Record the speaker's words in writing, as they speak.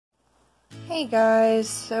Hey guys,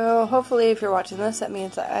 so hopefully if you're watching this, that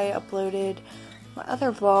means that I uploaded my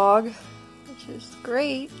other vlog, which is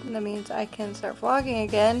great. That means I can start vlogging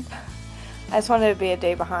again. I just wanted to be a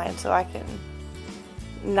day behind so I can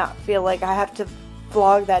not feel like I have to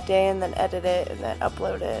vlog that day and then edit it and then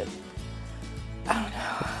upload it. I don't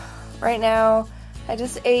know. Right now, I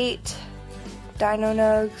just ate Dino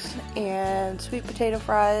Nugs and sweet potato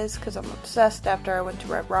fries because I'm obsessed after I went to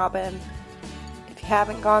Red Robin. If you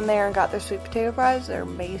haven't gone there and got their sweet potato fries, they're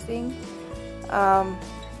amazing. But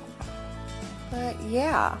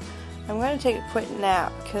yeah, I'm going to take a quick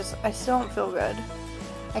nap because I still don't feel good.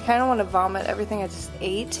 I kind of want to vomit everything I just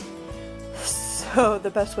ate. So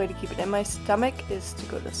the best way to keep it in my stomach is to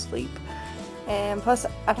go to sleep. And plus,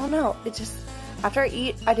 I don't know, it just, after I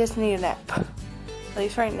eat, I just need a nap. At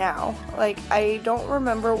least right now. Like, I don't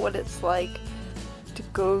remember what it's like to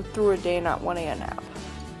go through a day not wanting a nap.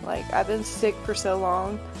 Like, I've been sick for so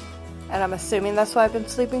long, and I'm assuming that's why I've been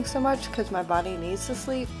sleeping so much, because my body needs to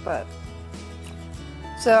sleep, but...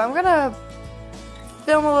 So, I'm gonna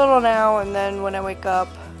film a little now, and then when I wake up,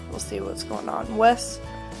 we'll see what's going on. Wes,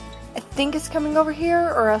 I think, is coming over here,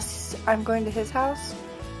 or else I'm going to his house,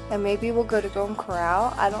 and maybe we'll go to Golden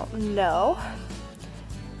Corral. I don't know.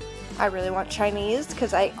 I really want Chinese,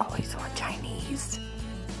 because I always want Chinese.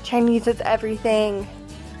 Chinese is everything.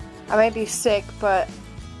 I might be sick, but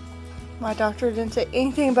my doctor didn't say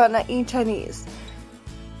anything about not eating Chinese.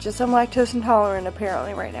 Just I'm lactose intolerant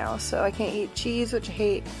apparently right now, so I can't eat cheese, which I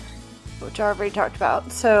hate, which I already talked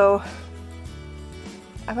about. So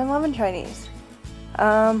I've been loving Chinese.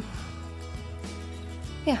 Yeah,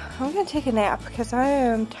 I'm gonna take a nap because I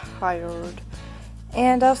am tired.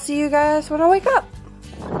 And I'll see you guys when I wake up.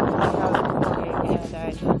 And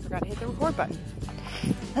I totally forgot to hit the record button.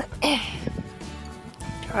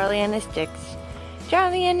 Charlie and his sticks.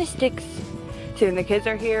 Charlie and his sticks. See, when the kids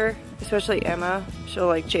are here, especially Emma, she'll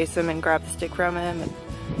like chase him and grab the stick from him, and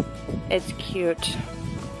it's cute.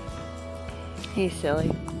 He's silly.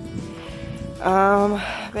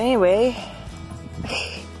 But anyway,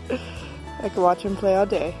 I could watch him play all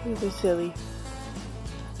day. He's so silly.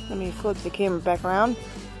 Let me flip the camera back around.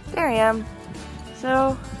 There I am.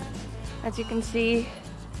 So, as you can see,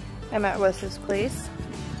 I'm at Wes's place.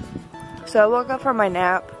 So I woke up from my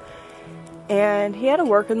nap, and he had to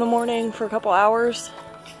work in the morning for a couple hours.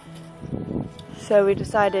 So we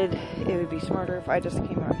decided it would be smarter if I just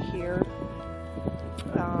came out here.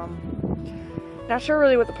 Not sure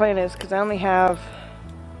really what the plan is, because I only have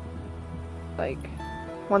like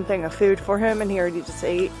one thing of food for him, and he already just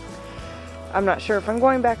ate. I'm not sure if I'm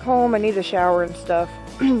going back home. I need a shower and stuff.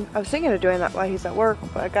 I was thinking of doing that while he's at work,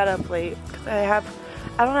 but I got up late because I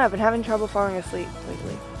don't know, I've been having trouble falling asleep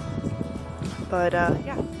lately. But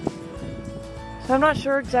yeah. So I'm not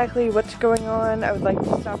sure exactly what's going on. I would like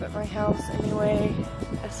to stop at my house anyway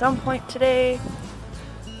at some point today,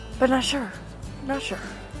 but not sure. Not sure.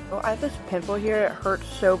 Well, I have this pimple here. It hurts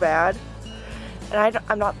so bad. And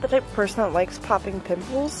I'm not the type of person that likes popping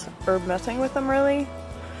pimples or messing with them really.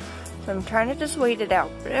 So I'm trying to just wait it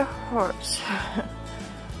out, but it hurts.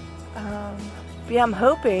 But yeah, I'm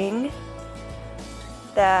hoping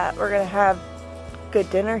that we're gonna have good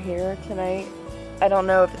dinner here tonight. I don't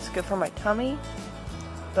know if it's good for my tummy,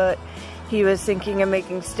 but he was thinking of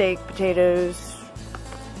making steak, potatoes,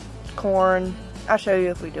 corn. I'll show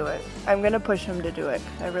you if we do it. I'm gonna push him to do it.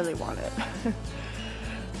 I really want it.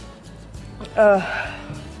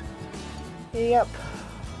 Yep.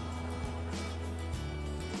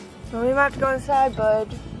 Well, we might have to go inside,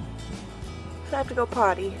 bud. I have to go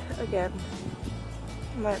potty again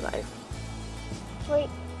in my life. Wait.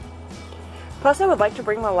 Plus, I would like to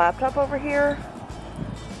bring my laptop over here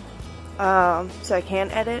so I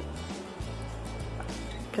can edit.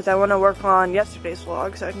 Because I want to work on yesterday's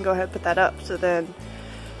vlog, so I can go ahead and put that up. So then,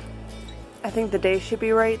 I think the day should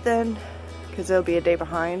be right then, because it'll be a day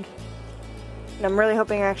behind. And I'm really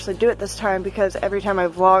hoping I actually do it this time, because every time I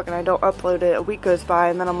vlog and I don't upload it, a week goes by,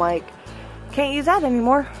 and then I'm like, can't use that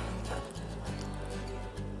anymore.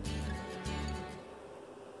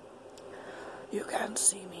 You can't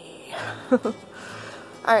see me.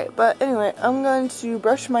 Alright, but anyway, I'm going to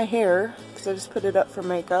brush my hair, because I just put it up for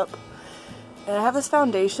makeup. And I have this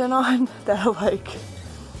foundation on that, like,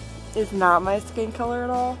 is not my skin color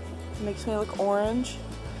at all. It makes me look orange.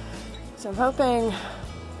 So I'm hoping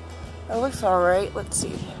it looks alright. Let's see.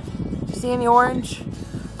 Do you see any orange?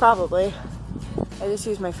 Probably. I just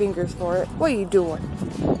use my fingers for it. What are you doing?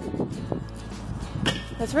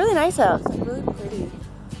 It's really nice out. It's like really pretty.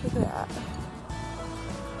 Look at that.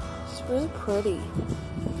 It's really pretty.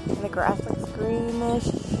 And the grass looks greenish.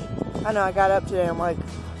 I know, I got up today, I'm like,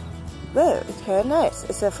 but it's kind of nice,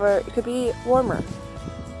 except for it could be warmer.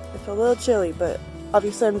 It's a little chilly, but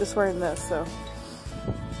obviously I'm just wearing this, so.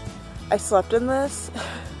 I slept in this.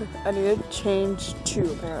 I need to change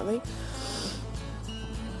too, apparently.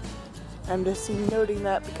 I'm just noting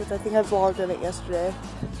that because I think I vlogged in it yesterday.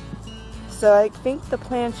 So I think the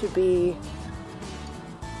plan should be,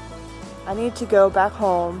 I need to go back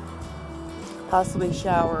home, possibly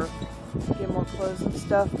shower, get more clothes and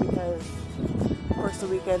stuff, because of course the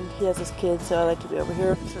weekend he has his kids, so I like to be over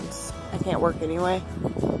here since I can't work anyway.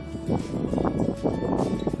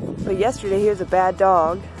 But yesterday he was a bad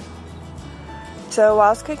dog. So while I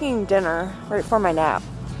was cooking dinner, right before my nap,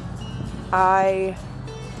 I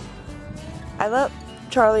let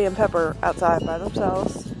Charlie and Pepper outside by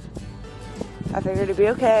themselves. I figured it'd be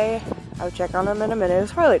okay. I would check on them in a minute. It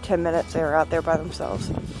was probably like 10 minutes they were out there by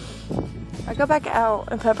themselves. I go back out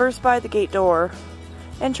and Pepper's by the gate door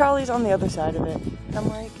and Charlie's on the other side of it. And I'm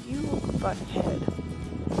like, you butthead.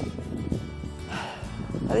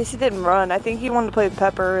 At least he didn't run. I think he wanted to play with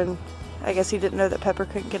Pepper, and I guess he didn't know that Pepper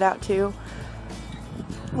couldn't get out too.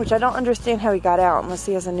 Which I don't understand how he got out unless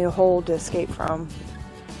he has a new hole to escape from.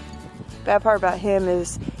 Bad part about him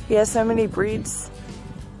is he has so many breeds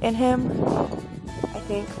in him. I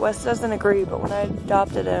think Wes doesn't agree, but when I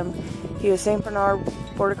adopted him, he was St. Bernard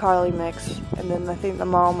Border Collie mix, and then I think the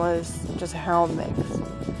mom was just a hound mix.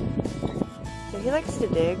 So he likes to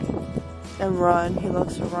dig and run. He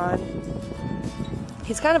loves to run.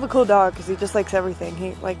 He's kind of a cool dog because he just likes everything.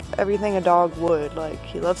 He like everything a dog would. Like,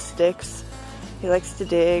 he loves sticks. He likes to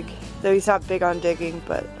dig, though he's not big on digging,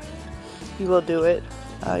 but he will do it.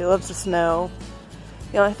 He loves the snow.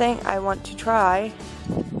 The only thing I want to try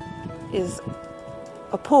is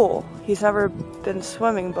a pool. He's never been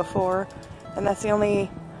swimming before, and that's the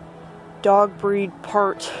only dog breed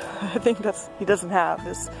part I think he doesn't have.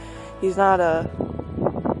 He's not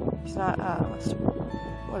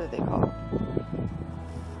what do they call it?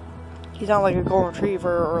 He's not like a golden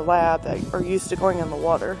retriever or a lab that are used to going in the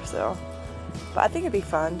water, so. But I think it'd be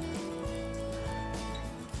fun.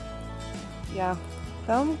 Yeah.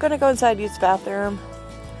 So I'm gonna go inside, use the bathroom,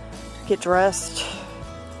 get dressed,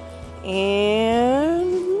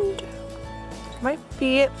 and might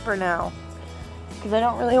be it for now. Because I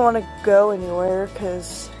don't really want to go anywhere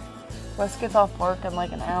because Wes gets off work in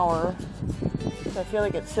like an hour. So I feel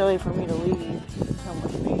like it's silly for me to leave. Come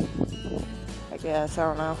with me. I guess, I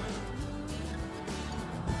don't know.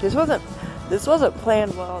 This wasn't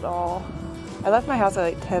planned well at all. I left my house at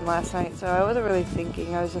like 10 last night, so I wasn't really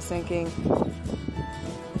thinking. I was just thinking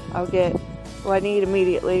I'll get what I need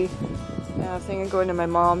immediately. And I was thinking of going to my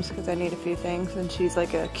mom's because I need a few things, and she's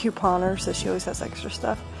like a couponer, so she always has extra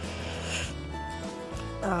stuff.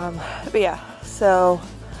 But yeah, so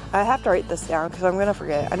I have to write this down because I'm gonna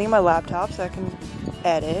forget. I need my laptop so I can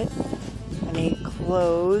edit. I need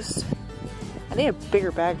clothes. I need a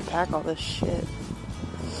bigger bag to pack all this shit.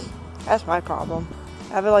 That's my problem.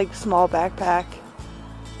 I have a like small backpack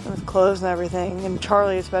with clothes and everything, and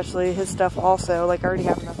Charlie especially, his stuff also. Like, I already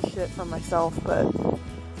have enough shit for myself, but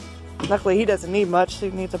luckily he doesn't need much. So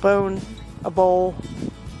he needs a bowl,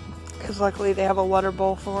 because luckily they have a water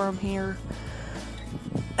bowl for him here.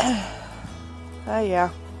 Yeah.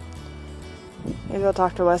 Maybe I'll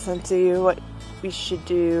talk to Wes and see what we should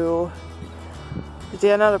do. See,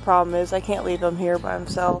 another problem is I can't leave him here by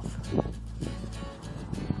himself.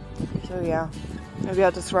 So yeah. Maybe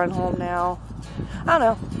I'll just run home now. I don't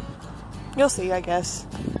know. You'll see, I guess.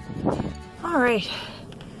 Alright.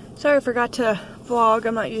 Sorry I forgot to vlog.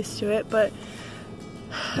 I'm not used to it, but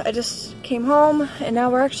I just came home and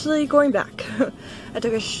now we're actually going back. I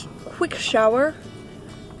took a quick shower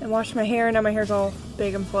and washed my hair. Now my hair's all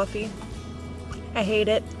big and fluffy. I hate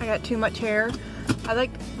it. I got too much hair. I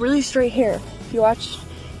like really straight hair. If you watched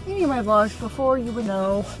any of my vlogs before, you would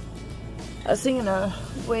know. I was thinking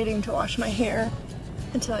of waiting to wash my hair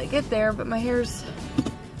until I get there, but my hair's,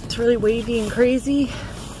 it's really wavy and crazy.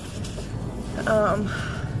 I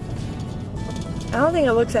don't think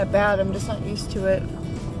it looks that bad. I'm just not used to it.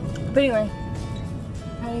 But anyway,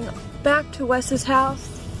 heading back to Wes's house.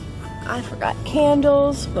 I forgot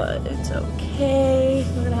candles, but it's okay.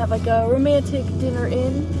 We're gonna have like a romantic dinner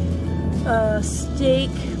in.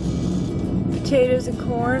 Steak, potatoes, and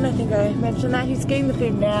corn. I think I mentioned that. He's getting the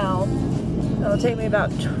food now. It'll take me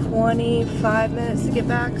about 25 minutes to get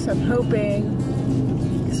back, so I'm hoping,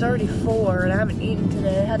 it's already 4 and I haven't eaten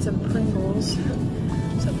today. I had some Pringles.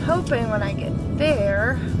 So I'm hoping when I get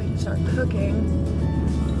there, we can start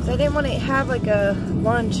cooking. So I didn't want to have like a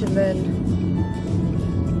lunch and then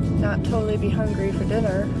not totally be hungry for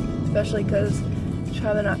dinner, especially because it's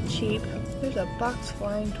probably not cheap. There's a box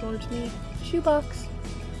flying towards me. Shoebox.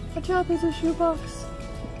 Watch out, there's a shoebox.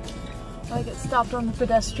 I get stopped on the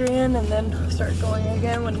pedestrian and then start going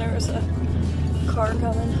again when there's a car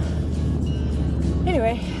coming.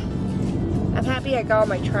 Anyway, I'm happy I got all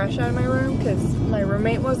my trash out of my room because my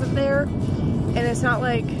roommate wasn't there. And it's not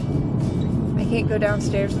like I can't go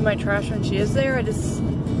downstairs with my trash when she is there. I just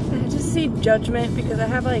see judgment because I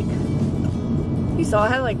have like, you saw I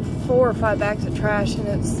had like 4 or 5 bags of trash, and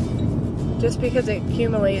it's just because it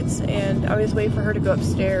accumulates, and I always wait for her to go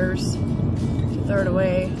upstairs to throw it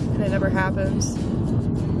away, and it never happens.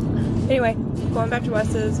 Anyway, going back to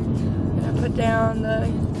Wes's, and I put down the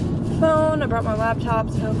phone. I brought my laptop,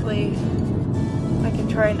 so hopefully I can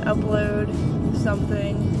try and upload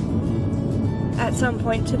something at some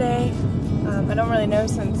point today. I don't really know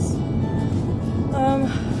since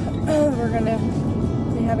we're gonna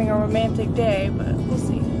be having a romantic day, but we'll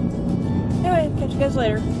see. Anyway, catch you guys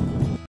later.